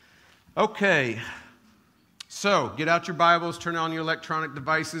Okay, so get out your Bibles, turn on your electronic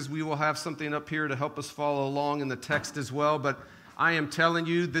devices. We will have something up here to help us follow along in the text as well, but I am telling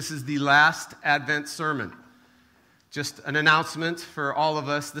you, this is the last Advent sermon. Just an announcement for all of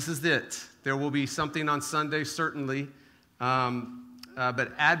us. This is it. There will be something on Sunday, certainly,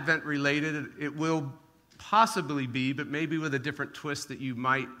 but Advent related. It will possibly be, but maybe with a different twist that you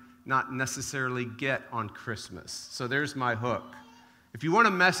might not necessarily get on Christmas. So there's my hook. If you want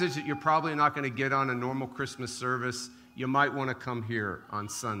a message that you're probably not going to get on a normal Christmas service, you might want to come here on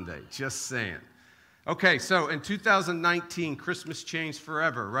Sunday. Just saying. Okay, so in 2019, Christmas changed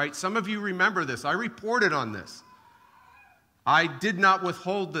forever, right? Some of you remember this. I reported on this. I did not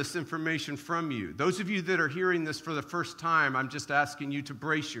withhold this information from you. Those of you that are hearing this for the first time, I'm just asking you to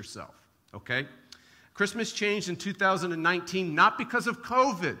brace yourself, okay? Christmas changed in 2019, not because of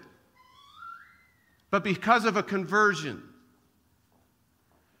COVID, but because of a conversion.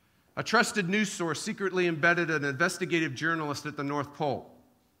 A trusted news source secretly embedded an investigative journalist at the North Pole.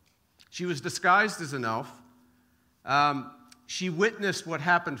 She was disguised as an elf. She witnessed what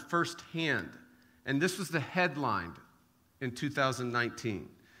happened firsthand, and this was the headline in 2019.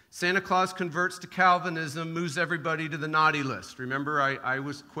 Santa Claus converts to Calvinism, moves everybody to the naughty list. Remember, I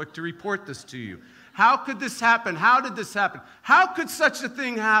was quick to report this to you. How could this happen? How did this happen? How could such a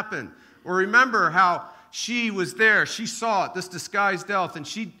thing happen? Or remember how she was there. She saw it, this disguised elf, and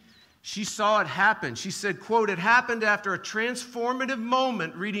she saw it happen. She said, quote, "It happened after a transformative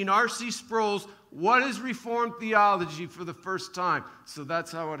moment reading R.C. Sproul's What is Reformed Theology for the first time." So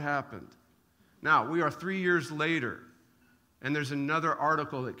that's how it happened. Now, we are 3 years later, and there's another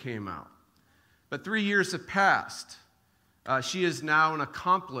article that came out. But 3 years have passed. She is now an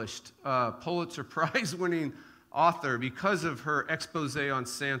accomplished Pulitzer Prize-winning author because of her expose on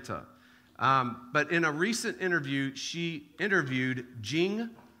Santa. But in a recent interview, she interviewed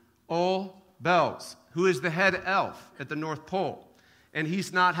Jingle Bells, who is the head elf at the North Pole. And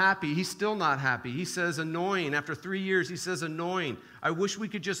he's not happy. He's still not happy. He says annoying. After 3 years, he says annoying. I wish we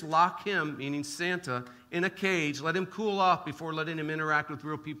could just lock him, meaning Santa, in a cage, let him cool off before letting him interact with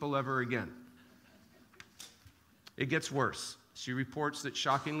real people ever again. It gets worse. She reports that,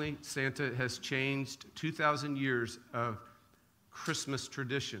 shockingly, Santa has changed 2,000 years of Christmas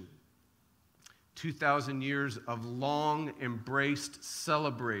tradition. 2,000 years of long embraced,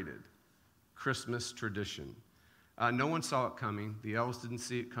 celebrated Christmas tradition. No one saw it coming. The elves didn't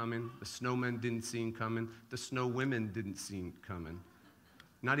see it coming. The snowmen didn't see it coming. The snow women didn't see it coming.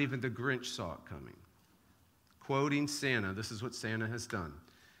 Not even the Grinch saw it coming. Quoting Santa, this is what Santa has done.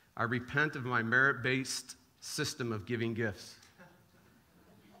 "I repent of my merit-based system of giving gifts.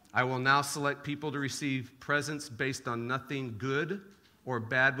 I will now select people to receive presents based on nothing good or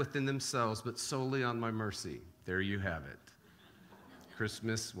bad within themselves, but solely on my mercy." There you have it.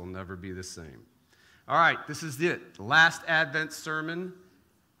 Christmas will never be the same. All right, this is it. The last Advent sermon.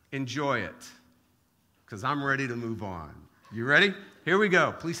 Enjoy it, because I'm ready to move on. You ready? Here we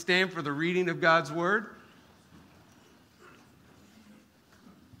go. Please stand for the reading of God's Word.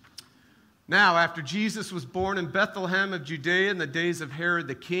 Now, after Jesus was born in Bethlehem of Judea in the days of Herod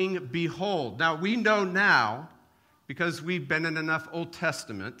the king, behold. Now, we know now, because we've been in enough Old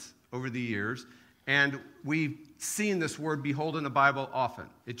Testament over the years, and we've seen this word behold in the Bible often.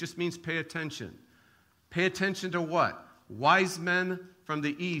 It just means pay attention. Pay attention to what? Wise men from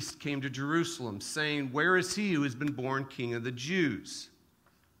the east came to Jerusalem, saying, "Where is he who has been born King of the Jews?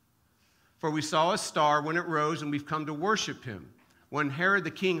 For we saw a star when it rose, and we've come to worship him." When Herod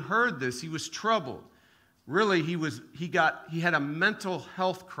the king heard this, he was troubled. Really, he had a mental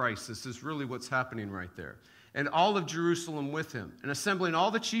health crisis, is really what's happening right there. And all of Jerusalem with him. And assembling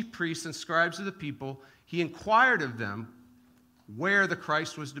all the chief priests and scribes of the people, he inquired of them where the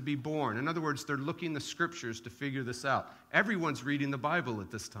Christ was to be born. In other words, they're looking the scriptures to figure this out. Everyone's reading the Bible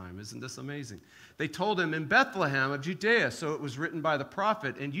at this time. Isn't this amazing? They told him, "In Bethlehem of Judea." So it was written by the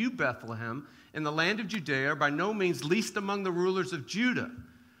prophet, "And you, Bethlehem, in the land of Judea, are by no means least among the rulers of Judah.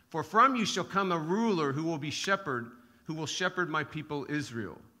 For from you shall come a ruler who will shepherd my people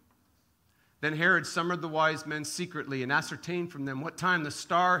Israel." Then Herod summoned the wise men secretly and ascertained from them what time the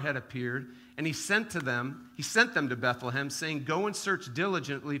star had appeared, and he sent them to Bethlehem, saying, "Go and search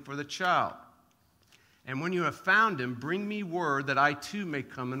diligently for the child. And when you have found him, bring me word that I too may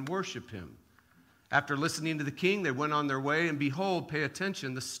come and worship him." After listening to the king, they went on their way, and behold, pay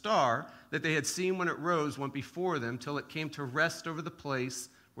attention, the star that they had seen when it rose went before them till it came to rest over the place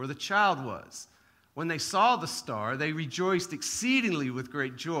where the child was. When they saw the star, they rejoiced exceedingly with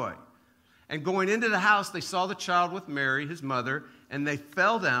great joy. And going into the house, they saw the child with Mary, his mother, and they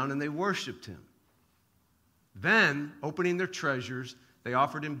fell down and they worshiped him. Then, opening their treasures, They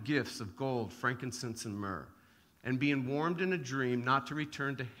offered him gifts of gold, frankincense, and myrrh. And being warned in a dream not to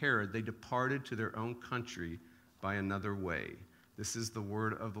return to Herod, they departed to their own country by another way. This is the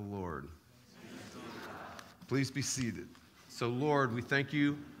word of the Lord. Please be seated. So, Lord, we thank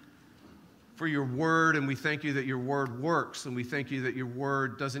you for your word, and we thank you that your word works, and we thank you that your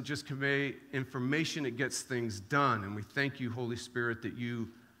word doesn't just convey information, it gets things done. And we thank you, Holy Spirit, that you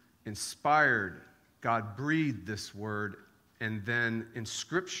inspired, God breathed this word, and then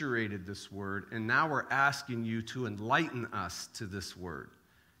inscripturated this word, and now we're asking you to enlighten us to this word.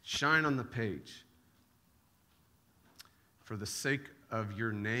 Shine on the page. For the sake of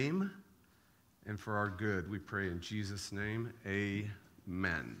your name and for our good, we pray in Jesus' name,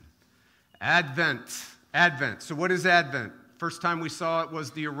 amen. Advent. Advent. So what is Advent? First time we saw it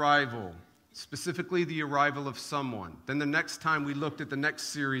was the arrival, specifically the arrival of someone. Then the next time we looked at the next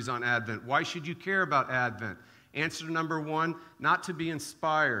series on Advent. Why should you care about Advent? Answer number one, not to be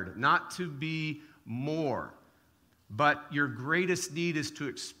inspired, not to be more, but your greatest need is to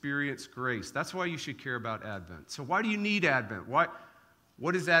experience grace. That's why you should care about Advent. So why do you need Advent?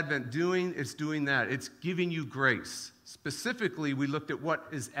 What is Advent doing? It's doing that. It's giving you grace. Specifically, we looked at what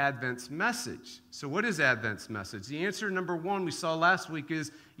is Advent's message. So what is Advent's message? The answer number one we saw last week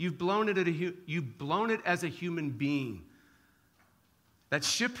is you've blown it as a human being. That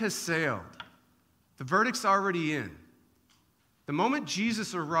ship has sailed. The verdict's already in. The moment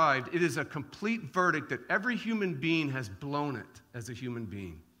Jesus arrived, it is a complete verdict that every human being has blown it as a human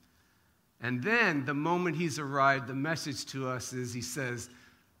being. And then, the moment he's arrived, the message to us is he says,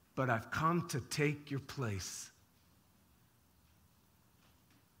 but I've come to take your place.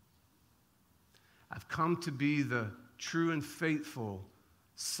 I've come to be the true and faithful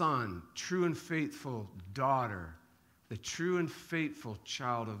son, true and faithful daughter, the true and faithful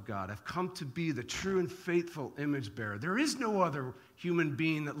child of God. I've come to be the true and faithful image bearer. There is no other human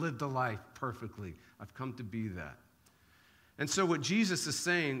being that lived a life perfectly. I've come to be that. And so what Jesus is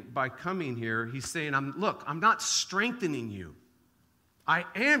saying by coming here, he's saying, look, I'm not strengthening you. I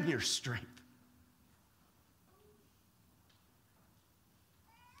am your strength.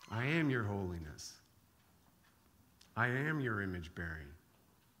 I am your holiness. I am your image bearing.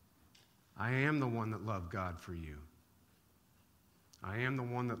 I am the one that loved God for you. I am the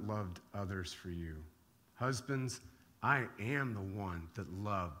one that loved others for you. Husbands, I am the one that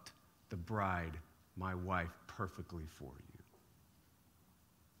loved the bride, my wife, perfectly for you.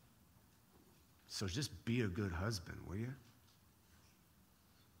 So just be a good husband, will you?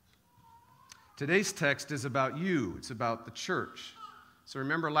 Today's text is about you. It's about the church. So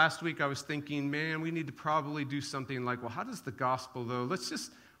remember last week I was thinking, man, we need to probably do something like, well, how does the gospel, though?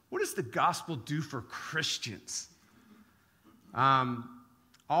 What does the gospel do for Christians?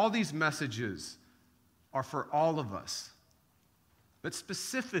 All these messages are for all of us. But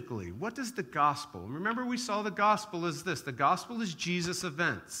specifically, what does the gospel? Remember we saw the gospel as this. The gospel is Jesus'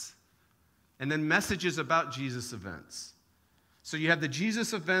 events. And then messages about Jesus' events. So you have the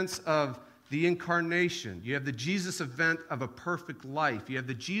Jesus events of the incarnation. You have the Jesus event of a perfect life. You have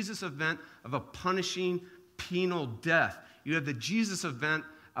the Jesus event of a punishing penal death. You have the Jesus event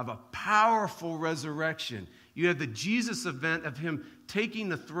of a powerful resurrection. You have the Jesus event of him taking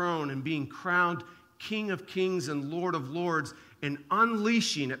the throne and being crowned King of Kings and Lord of Lords and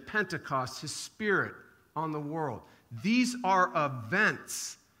unleashing at Pentecost his Spirit on the world. These are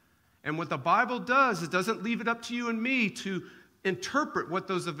events. And what the Bible does, it doesn't leave it up to you and me to interpret what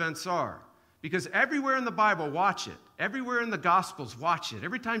those events are. Because everywhere in the Bible, watch it. Everywhere in the Gospels, watch it.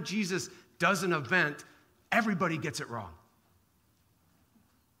 Every time Jesus does an event, everybody gets it wrong.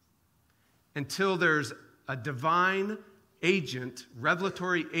 Until there's a divine agent,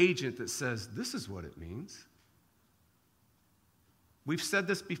 revelatory agent that says, this is what it means. We've said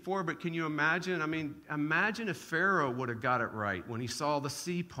this before, but can you imagine? Imagine if Pharaoh would have got it right when he saw the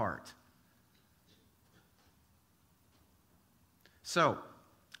sea part. So,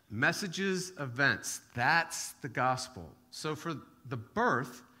 messages, events, that's the gospel. So for the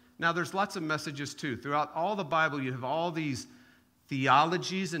birth, now there's lots of messages too. Throughout all the Bible, you have all these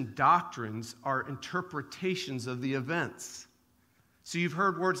theologies and doctrines are interpretations of the events. So you've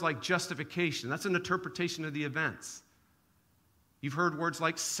heard words like justification. That's an interpretation of the events. You've heard words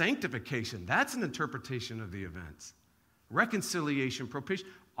like sanctification. That's an interpretation of the events. Reconciliation,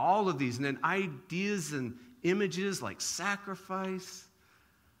 propitiation, all of these. And then ideas and images like sacrifice,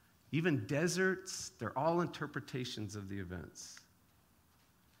 even deserts, they're all interpretations of the events.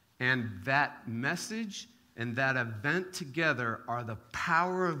 And that message and that event together are the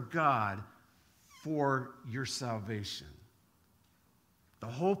power of God for your salvation. The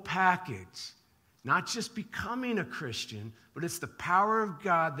whole package. Not just becoming a Christian, but it's the power of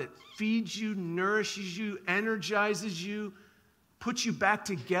God that feeds you, nourishes you, energizes you, puts you back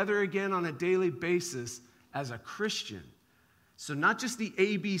together again on a daily basis as a Christian. So not just the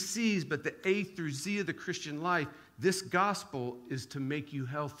ABCs, but the A through Z of the Christian life. This gospel is to make you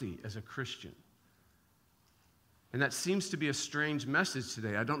healthy as a Christian. And that seems to be a strange message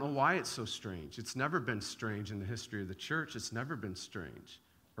today. I don't know why it's so strange. It's never been strange in the history of the church. It's never been strange.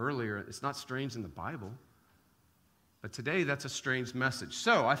 Earlier, it's not strange in the Bible. But today, that's a strange message.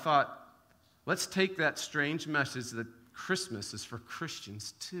 So I thought, let's take that strange message that Christmas is for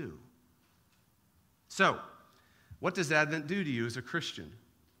Christians too. So, what does Advent do to you as a Christian?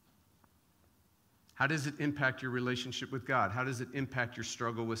 How does it impact your relationship with God? How does it impact your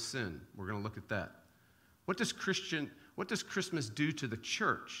struggle with sin? We're going to look at that. What does Christmas do to the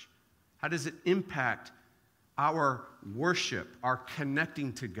church? How does it impact our worship, our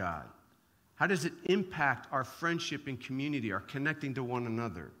connecting to God? How does it impact our friendship and community, our connecting to one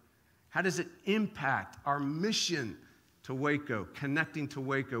another? How does it impact our mission to Waco, connecting to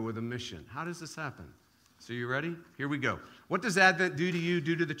Waco with a mission? How does this happen? So you ready? Here we go. What does Advent do to you,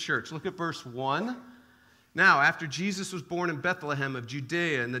 do to the church? Look at verse 1. Now, after Jesus was born in Bethlehem of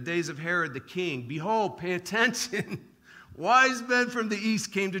Judea in the days of Herod the king, behold, pay attention, wise men from the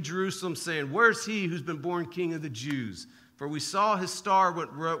east came to Jerusalem saying, where's he who's been born king of the Jews? For we saw his star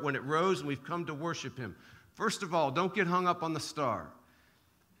when it rose, and we've come to worship him. First of all, don't get hung up on the star.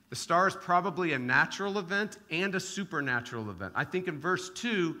 The star is probably a natural event and a supernatural event. I think in verse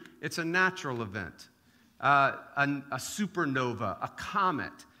 2, it's a natural event. A supernova, a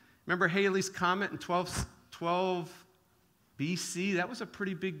comet. Remember Halley's Comet in 12 BC? That was a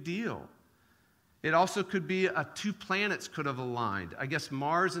pretty big deal. It also could be two planets could have aligned. I guess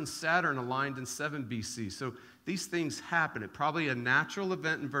Mars and Saturn aligned in 7 BC. So these things happen. It's probably a natural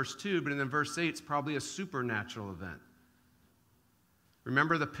event in verse 2, but in verse 8, it's probably a supernatural event.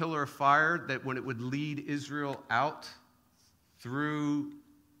 Remember the pillar of fire that when it would lead Israel out through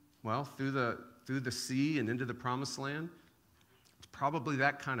the sea and into the promised land? It's probably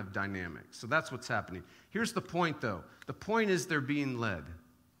that kind of dynamic. So that's what's happening. Here's the point, though. The point is they're being led.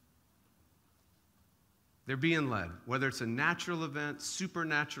 They're being led. Whether it's a natural event,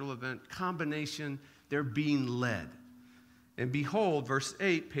 supernatural event, combination, they're being led. And behold, verse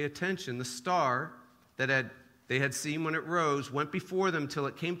 8, pay attention, the star that they had seen when it rose went before them till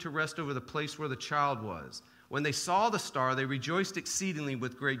it came to rest over the place where the child was. When they saw the star, they rejoiced exceedingly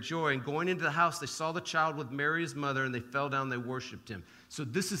with great joy. And going into the house, they saw the child with Mary, his mother, and they fell down, they worshiped him. So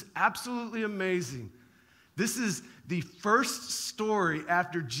this is absolutely amazing. This is the first story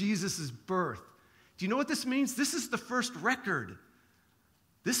after Jesus' birth. Do you know what this means? This is the first record.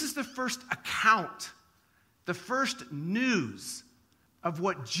 This is the first account, the first news of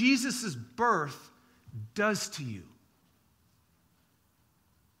what Jesus' birth does to you.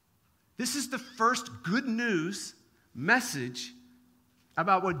 This is the first good news message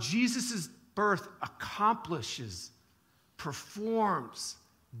about what Jesus' birth accomplishes, performs,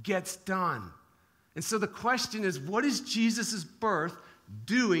 gets done. And so the question is, what is Jesus' birth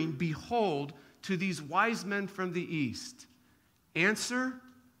doing, behold, to these wise men from the east? Answer,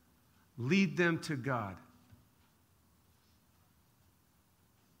 lead them to God.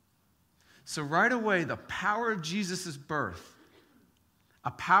 So right away, the power of Jesus' birth,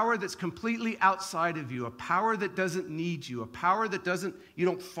 a power that's completely outside of you, a power that doesn't need you, a power that you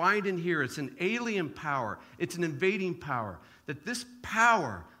don't find in here. It's an alien power. It's an invading power. That this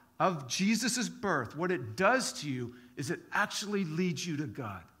power of Jesus' birth, what it does to you is it actually leads you to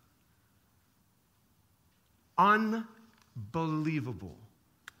God. Unbelievable.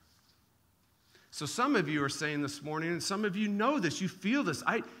 So some of you are saying this morning, and some of you know this, you feel this.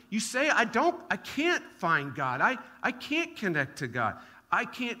 You say, I can't find God. I can't connect to God. I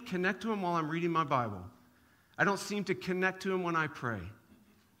can't connect to him while I'm reading my Bible. I don't seem to connect to him when I pray.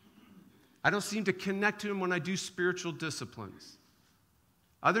 I don't seem to connect to him when I do spiritual disciplines.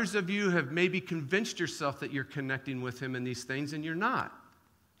 Others of you have maybe convinced yourself that you're connecting with him in these things, and you're not.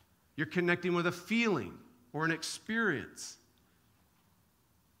 You're connecting with a feeling or an experience.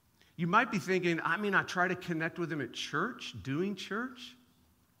 You might be thinking, I try to connect with him at church, doing church.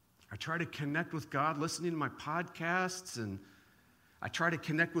 I try to connect with God listening to my podcasts, and I try to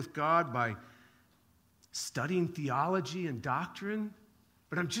connect with God by studying theology and doctrine,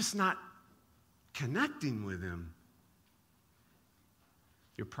 but I'm just not connecting with him.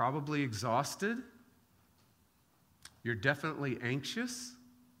 You're probably exhausted. You're definitely anxious.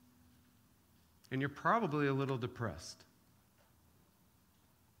 And you're probably a little depressed.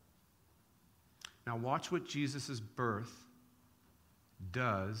 Now watch what Jesus' birth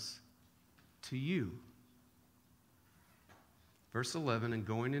does to you. Verse 11, and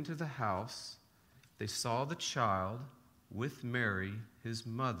going into the house, they saw the child with Mary, his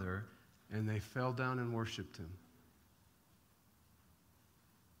mother, and they fell down and worshiped him.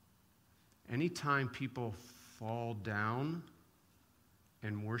 Anytime people fall down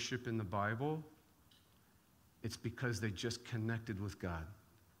and worship in the Bible, it's because they just connected with God.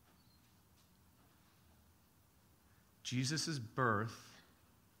 Jesus' birth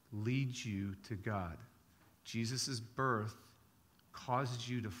leads you to God. Jesus' birth causes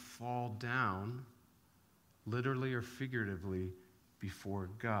you to fall down, literally or figuratively, before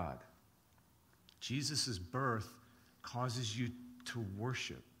God. Jesus' birth causes you to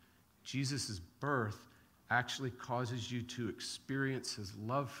worship. Jesus' birth actually causes you to experience his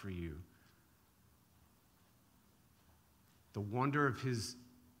love for you. The wonder of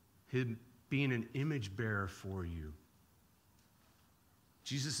him being an image bearer for you.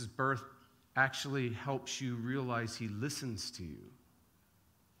 Jesus' birth actually helps you realize he listens to you.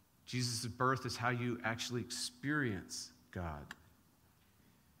 Jesus' birth is how you actually experience God.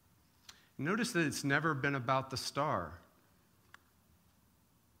 Notice that it's never been about the star.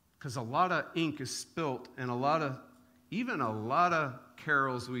 Because a lot of ink is spilt, and even a lot of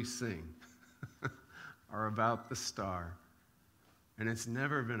carols we sing are about the star. And it's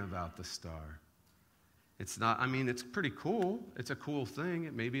never been about the star. It's not, it's pretty cool. It's a cool thing.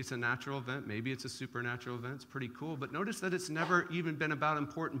 Maybe it's a natural event. Maybe it's a supernatural event. It's pretty cool. But notice that it's never even been about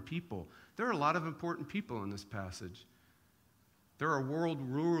important people. There are a lot of important people in this passage. There are world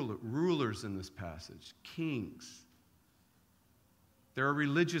rulers in this passage, kings. There are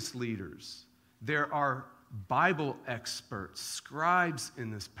religious leaders. There are Bible experts, scribes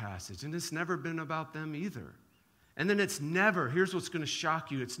in this passage. And it's never been about them either. And then here's what's going to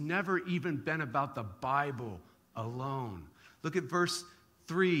shock you, it's never even been about the Bible alone. Look at verse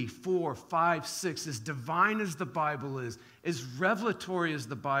 3, 4, 5, 6. As divine as the Bible is, as revelatory as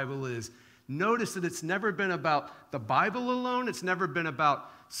the Bible is, notice that it's never been about the Bible alone. It's never been about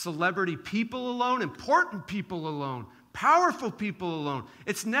celebrity people alone, important people alone, powerful people alone.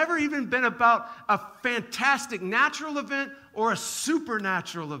 It's never even been about a fantastic natural event or a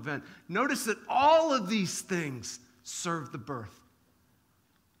supernatural event. Notice that all of these things serve the birth.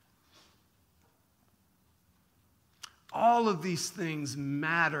 All of these things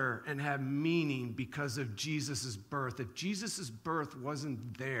matter and have meaning because of Jesus' birth. If Jesus' birth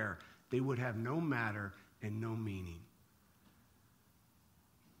wasn't there, they would have no matter and no meaning.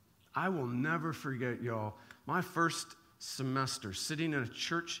 I will never forget, y'all, my first semester sitting in a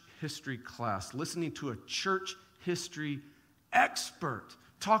church history class, listening to a church history expert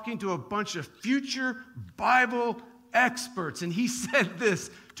talking to a bunch of future Bible experts. And he said this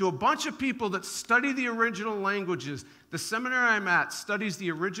to a bunch of people that study the original languages. The seminary I'm at studies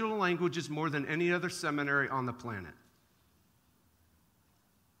the original languages more than any other seminary on the planet.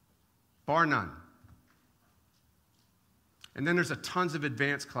 Bar none. And then there's tons of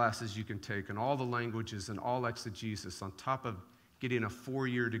advanced classes you can take in all the languages and all exegesis on top of getting a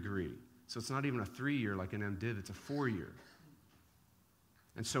 4-year degree. So it's not even a 3-year like an MDiv, it's a 4-year.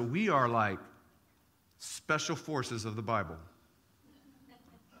 And so we are like special forces of the Bible.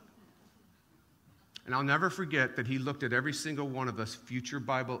 And I'll never forget that he looked at every single one of us future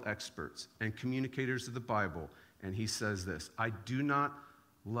Bible experts and communicators of the Bible, and he says this: I do not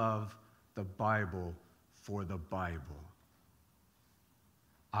love the Bible for the Bible.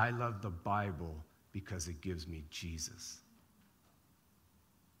 I love the Bible because it gives me Jesus.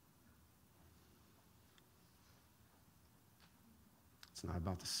 It's not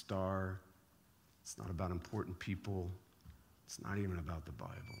about the star. It's not about important people. It's not even about the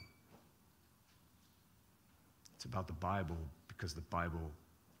Bible. It's about the Bible because the Bible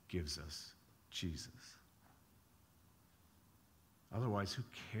gives us Jesus. Otherwise, who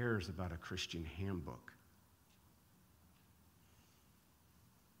cares about a Christian handbook?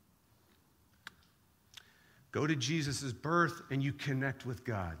 Go to Jesus' birth and you connect with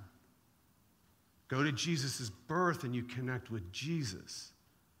God. Go to Jesus' birth and you connect with Jesus.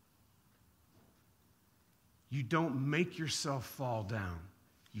 You don't make yourself fall down.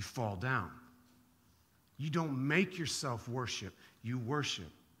 You fall down. You don't make yourself worship. You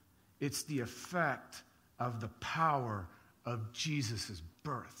worship. It's the effect of the power of Jesus'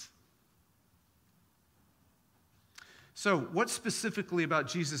 birth. So, what specifically about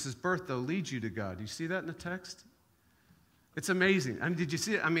Jesus' birth, though, leads you to God? Do you see that in the text? It's amazing. Did you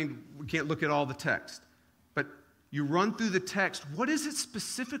see it? We can't look at all the text. But you run through the text. What is it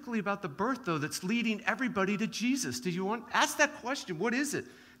specifically about the birth, though, that's leading everybody to Jesus? Did you want to ask that question? What is it?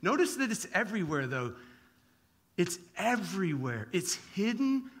 Notice that it's everywhere, though. It's everywhere. It's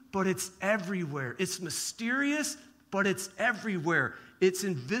hidden but it's everywhere. It's mysterious, but it's everywhere. It's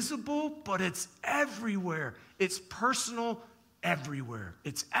invisible, but it's everywhere. It's personal everywhere.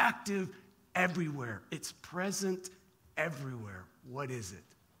 It's active everywhere. It's present everywhere. What is it?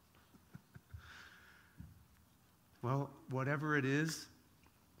 Well, whatever it is,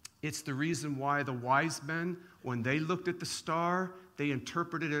 it's the reason why the wise men, when they looked at the star, they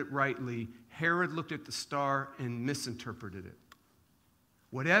interpreted it rightly. Herod looked at the star and misinterpreted it.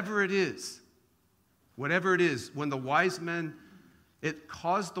 Whatever it is, when the wise men, it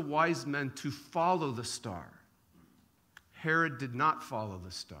caused the wise men to follow the star. Herod did not follow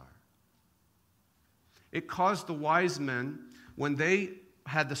the star. It caused the wise men, when they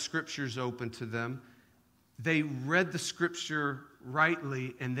had the scriptures open to them, they read the scripture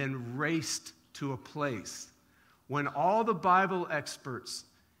rightly and then raced to a place. When all the Bible experts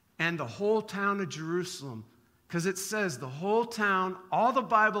and the whole town of Jerusalem, because it says the whole town, all the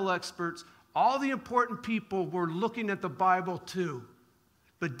Bible experts, all the important people were looking at the Bible too,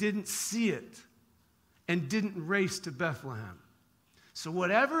 but didn't see it and didn't race to Bethlehem. So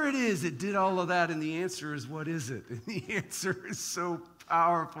whatever it is, it did all of that, and the answer is, what is it? And the answer is so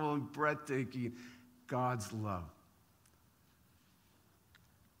powerful and breathtaking. God's love.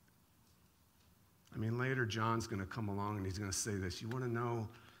 I mean, later John's going to come along and he's going to say this. Do you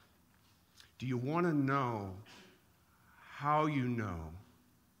want to know how you know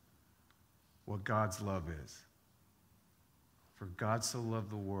what God's love is? For God so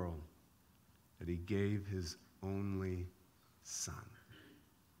loved the world that he gave his only Son.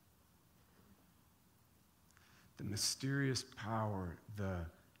 The mysterious power, the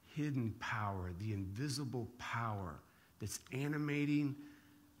hidden power, the invisible power that's animating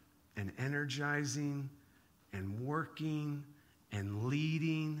and energizing and working and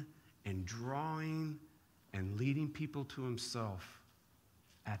leading and drawing and leading people to himself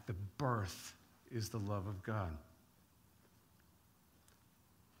at the birth is the love of God.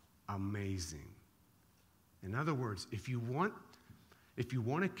 Amazing. In other words, if you want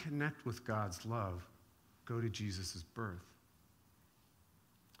to connect with God's love, go to Jesus' birth.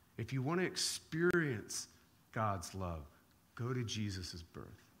 If you want to experience God's love, go to Jesus' birth.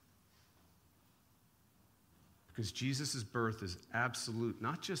 Because Jesus' birth is absolute,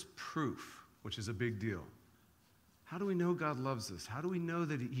 not just proof, which is a big deal. How do we know God loves us? How do we know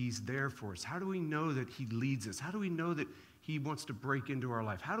that he's there for us? How do we know that he leads us? How do we know that he wants to break into our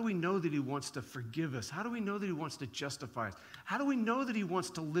life? How do we know that he wants to forgive us? How do we know that he wants to justify us? How do we know that he wants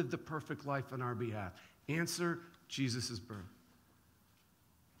to live the perfect life on our behalf? Answer, Jesus' birth.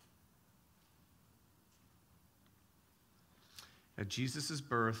 At Jesus'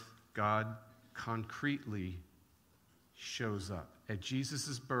 birth, God concretely shows up. At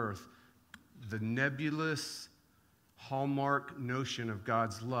Jesus' birth, the nebulous hallmark notion of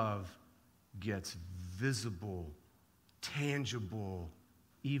God's love gets visible, tangible,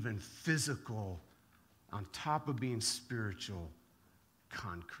 even physical, on top of being spiritual,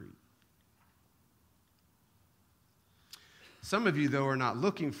 concrete. Some of you, though, are not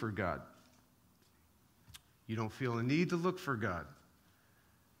looking for God. You don't feel a need to look for God.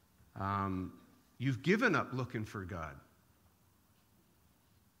 You've given up looking for God.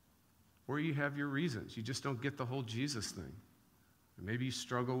 Or you have your reasons. You just don't get the whole Jesus thing. Or maybe you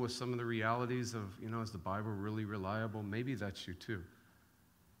struggle with some of the realities of, is the Bible really reliable? Maybe that's you too.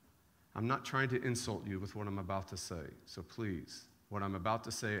 I'm not trying to insult you with what I'm about to say. So please, what I'm about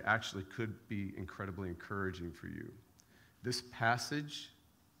to say actually could be incredibly encouraging for you. This passage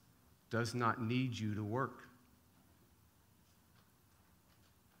does not need you to work.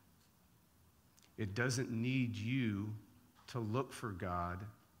 It doesn't need you to look for God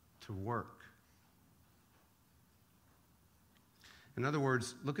to work. In other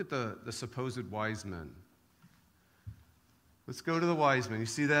words, look at the supposed wise men. Let's go to the wise men. You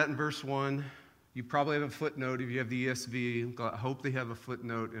see that in verse 1. You probably have a footnote if you have the ESV. I hope they have a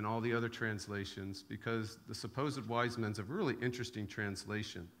footnote in all the other translations, because the supposed wise men's a really interesting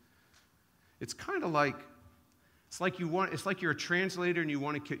translation. It's kind of like, it's like you're a translator and you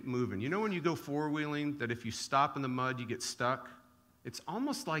want to keep moving. You know when you go four-wheeling, that if you stop in the mud, you get stuck? It's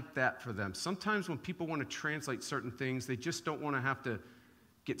almost like that for them. Sometimes when people want to translate certain things, they just don't want to have to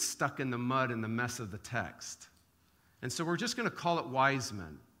get stuck in the mud and the mess of the text. And so we're just going to call it wise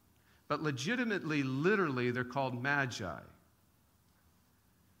men. But legitimately, literally, they're called magi.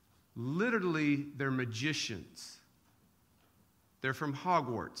 Literally, they're magicians. They're from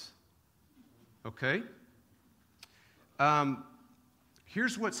Hogwarts. Okay?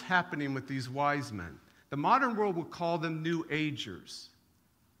 Here's what's happening with these wise men. The modern world would call them New Agers.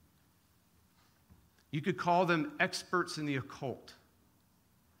 You could call them experts in the occult.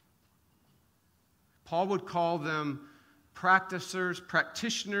 Paul would call them practitioners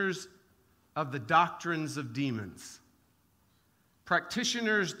of the doctrines of demons.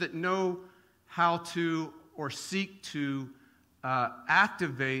 Practitioners that know how to or seek to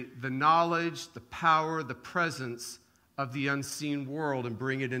activate the knowledge, the power, the presence of the unseen world and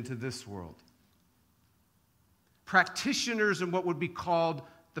bring it into this world. Practitioners in what would be called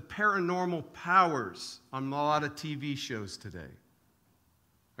the paranormal powers on a lot of TV shows today.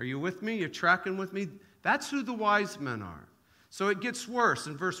 Are you with me? You're tracking with me? That's who the wise men are. So it gets worse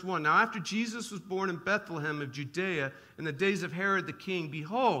in verse 1. Now, after Jesus was born in Bethlehem of Judea in the days of Herod the king,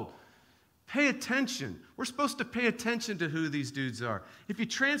 behold, pay attention. We're supposed to pay attention to who these dudes are. If you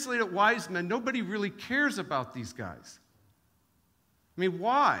translate it wise men, nobody really cares about these guys. I mean,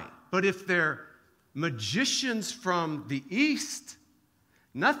 why? But if they're magicians from the east,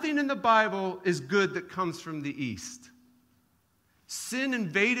 nothing in the Bible is good that comes from the east. Sin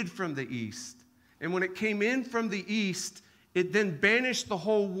invaded from the east. And when it came in from the east, it then banished the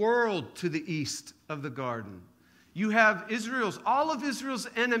whole world to the east of the garden. You have all of Israel's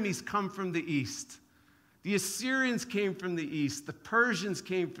enemies come from the east. The Assyrians came from the east. The Persians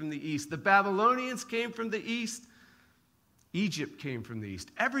came from the east. The Babylonians came from the east. Egypt came from the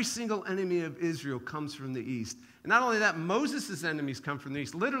east. Every single enemy of Israel comes from the east. And not only that, Moses' enemies come from the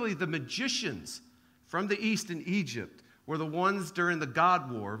east. Literally, the magicians from the east in Egypt were the ones during the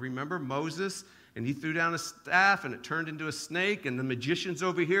God War. Remember Moses? And he threw down a staff, and it turned into a snake, and the magicians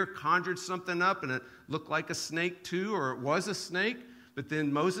over here conjured something up, and it looked like a snake too, or it was a snake, but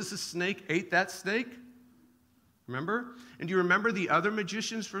then Moses' snake ate that snake. Remember? And do you remember the other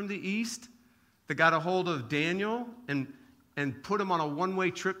magicians from the east that got a hold of Daniel and put him on a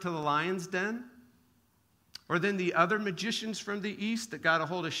one-way trip to the lion's den? Or then the other magicians from the east that got a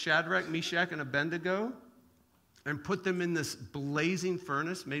hold of Shadrach, Meshach, and Abednego and put them in this blazing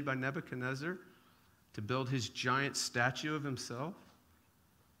furnace made by Nebuchadnezzar to build his giant statue of himself?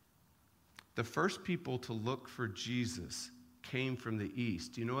 The first people to look for Jesus came from the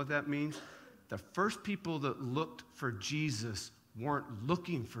east. Do you know what that means? The first people that looked for Jesus weren't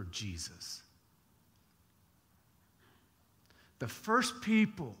looking for Jesus. The first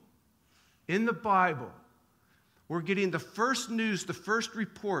people in the Bible were getting the first news, the first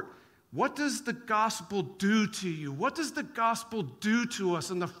report. What does the gospel do to you? What does the gospel do to us?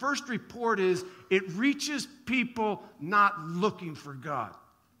 And the first report is it reaches people not looking for God.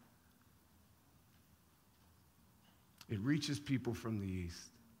 It reaches people from the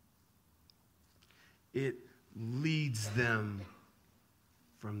east. It leads them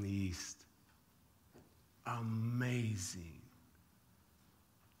from the east. Amazing.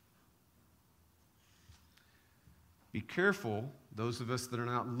 Be careful, those of us that are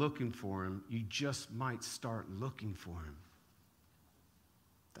not looking for him, you just might start looking for him.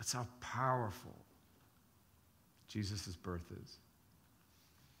 That's how powerful Jesus' birth is.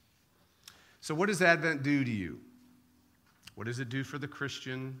 So what does Advent do to you? What does it do for the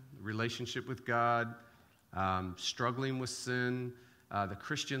Christian, relationship with God, struggling with sin, the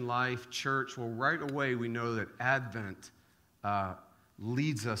Christian life, church? Well, right away we know that Advent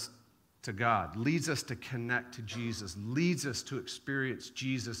leads us to God, leads us to connect to Jesus, leads us to experience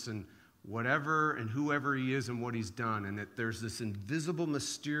Jesus and whatever and whoever he is and what he's done, and that there's this invisible,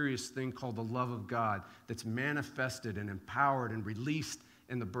 mysterious thing called the love of God that's manifested and empowered and released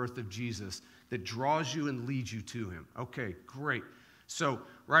in the birth of Jesus that draws you and leads you to him. Okay, great. So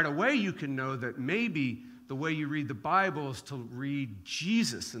right away you can know that maybe the way you read the Bible is to read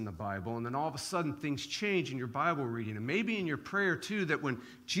Jesus in the Bible, and then all of a sudden things change in your Bible reading. And maybe in your prayer too, that when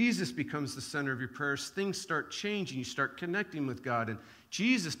Jesus becomes the center of your prayers, things start changing. You start connecting with God, and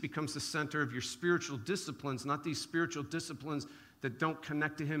Jesus becomes the center of your spiritual disciplines, not these spiritual disciplines that don't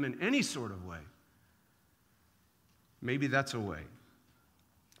connect to him in any sort of way. Maybe that's a way.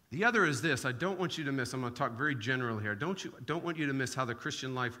 The other is this. I don't want you to miss, I'm going to talk very generally here. Don't want you to miss how the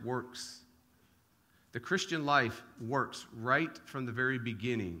Christian life works. The Christian life works right from the very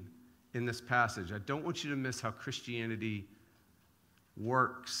beginning in this passage. I don't want you to miss how Christianity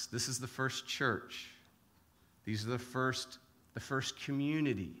works. This is the first church. These are the first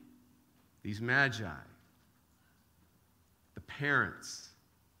community. These magi. The parents.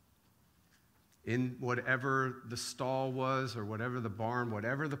 In whatever the stall was or whatever the barn,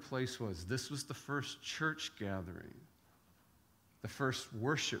 whatever the place was, this was the first church gathering. The first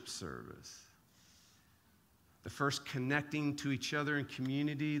worship service. The first connecting to each other in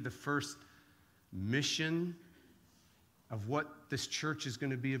community, the first mission of what this church is going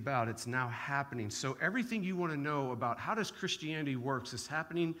to be about. It's now happening. So everything you want to know about how does Christianity works is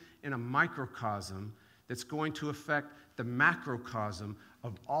happening in a microcosm that's going to affect the macrocosm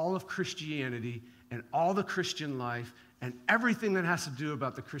of all of Christianity and all the Christian life and everything that has to do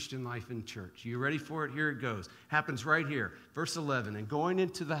about the Christian life in church. You ready for it? Here it goes. Happens right here. Verse 11, and going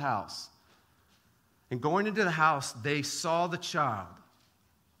into the house. And going into the house, they saw the child.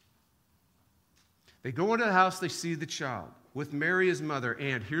 They go into the house, they see the child with Mary, his mother,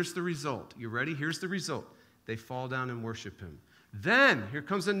 and here's the result. You ready? Here's the result. They fall down and worship him. Then, here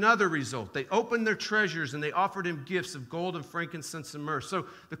comes another result. They opened their treasures and they offered him gifts of gold and frankincense and myrrh. So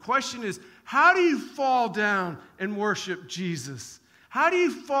the question is, how do you fall down and worship Jesus? How do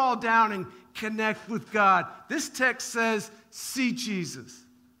you fall down and connect with God? This text says, see Jesus.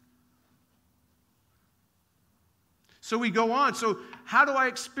 So we go on. So how do I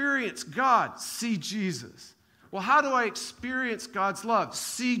experience God? See Jesus. Well, how do I experience God's love?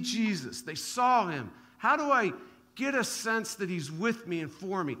 See Jesus. They saw him. How do I get a sense that he's with me and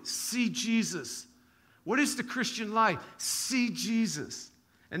for me? See Jesus. What is the Christian life? See Jesus.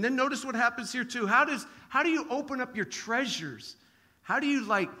 And then notice what happens here too. How do you open up your treasures? How do you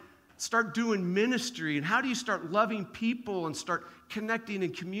start doing ministry? And how do you start loving people and start connecting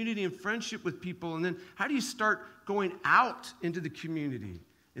in community and friendship with people? And then how do you start going out into the community?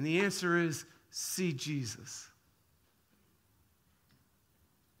 And the answer is see Jesus.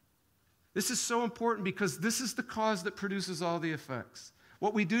 This is so important because this is the cause that produces all the effects.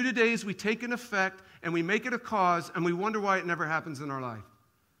 What we do today is we take an effect and we make it a cause and we wonder why it never happens in our life.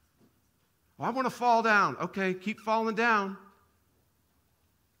 Well, I want to fall down. Okay, keep falling down.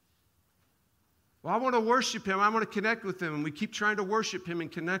 Well, I want to worship him. I want to connect with him. And we keep trying to worship him and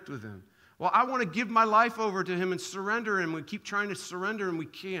connect with him. Well, I want to give my life over to him and surrender him. We keep trying to surrender and we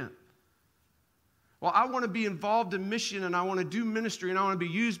can't. Well, I want to be involved in mission and I want to do ministry and I want to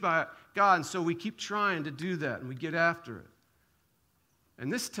be used by God. And so we keep trying to do that and we get after it.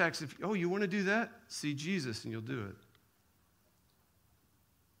 And this text, you want to do that? See Jesus and you'll do it.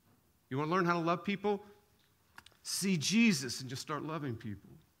 You want to learn how to love people? See Jesus and just start loving people.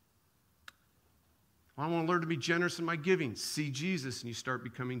 I want to learn to be generous in my giving. See Jesus and you start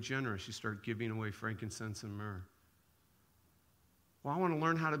becoming generous. You start giving away frankincense and myrrh. Well, I want to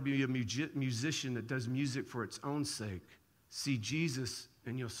learn how to be a musician that does music for its own sake. See Jesus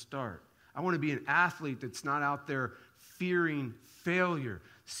and you'll start. I want to be an athlete that's not out there fearing failure.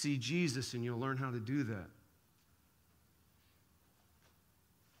 See Jesus and you'll learn how to do that.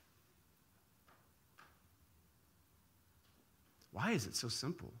 Why is it so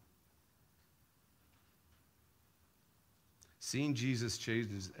simple? Seeing Jesus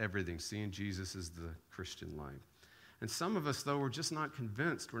changes everything. Seeing Jesus is the Christian life. And some of us, though, we're just not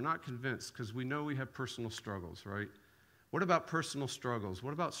convinced. We're not convinced because we know we have personal struggles, right? What about personal struggles?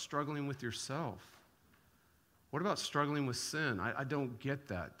 What about struggling with yourself? What about struggling with sin? I don't get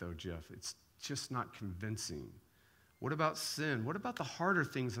that, though, Jeff. It's just not convincing. What about sin? What about the harder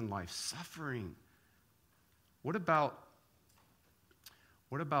things in life? Suffering. What about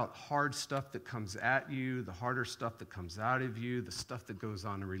hard stuff that comes at you, the harder stuff that comes out of you, the stuff that goes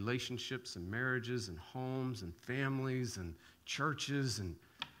on in relationships and marriages and homes and families and churches? And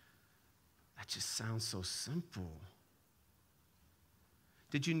that just sounds so simple.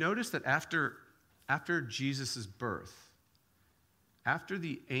 Did you notice that after Jesus' birth, after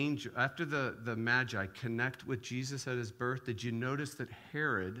the Magi connect with Jesus at his birth, did you notice that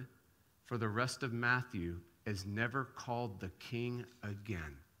Herod, for the rest of Matthew, is never called the king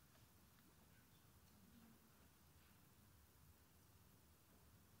again?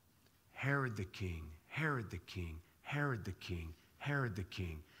 Herod the king, Herod the king, Herod the king, Herod the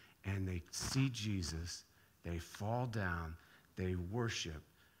king. And they see Jesus, they fall down, they worship,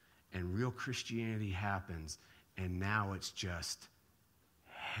 and real Christianity happens, and now it's just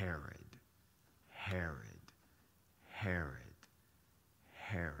Herod, Herod, Herod,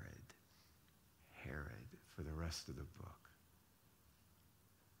 Herod, Herod for the rest of the book.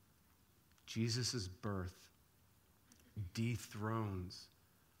 Jesus' birth dethrones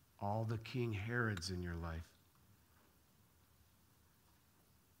all the King Herods in your life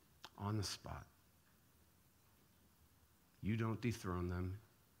on the spot. You don't dethrone them.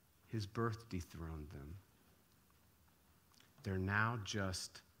 His birth dethroned them. They're now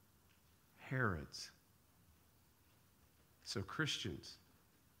just Herods. So Christians,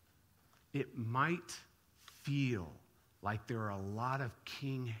 it might feel like there are a lot of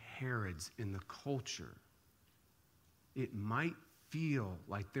King Herods in the culture. It might feel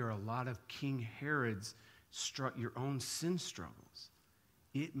like there are a lot of King Herods, your own sin struggles.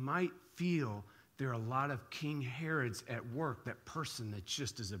 It might feel there are a lot of King Herods at work, that person that's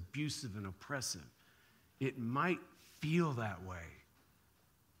just as abusive and oppressive. It might feel that way.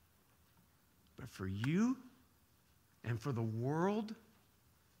 But for you and for the world,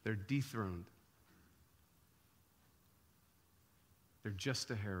 they're dethroned. They're just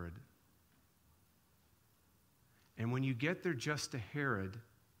a Herod. And when you get they're just a Herod,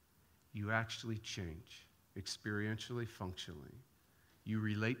 you actually change, experientially, functionally. You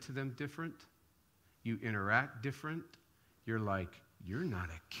relate to them different. You interact different. You're like, you're not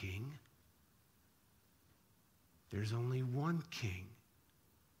a king. There's only one king.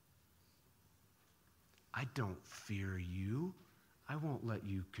 I don't fear you. I won't let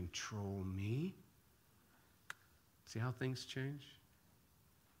you control me. See how things change?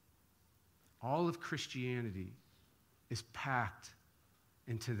 All of Christianity is packed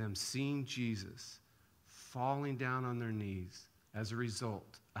into them seeing Jesus, falling down on their knees as a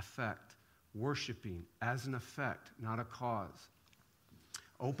result, effect, worshiping as an effect, not a cause,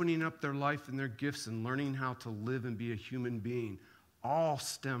 opening up their life and their gifts and learning how to live and be a human being, all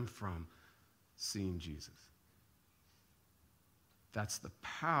stem from seeing Jesus. That's the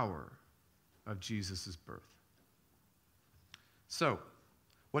power of Jesus' birth. So,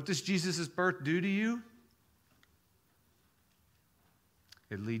 what does Jesus' birth do to you?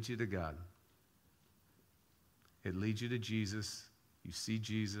 It leads you to God. It leads you to Jesus. You see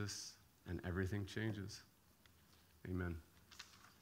Jesus, and everything changes. Amen.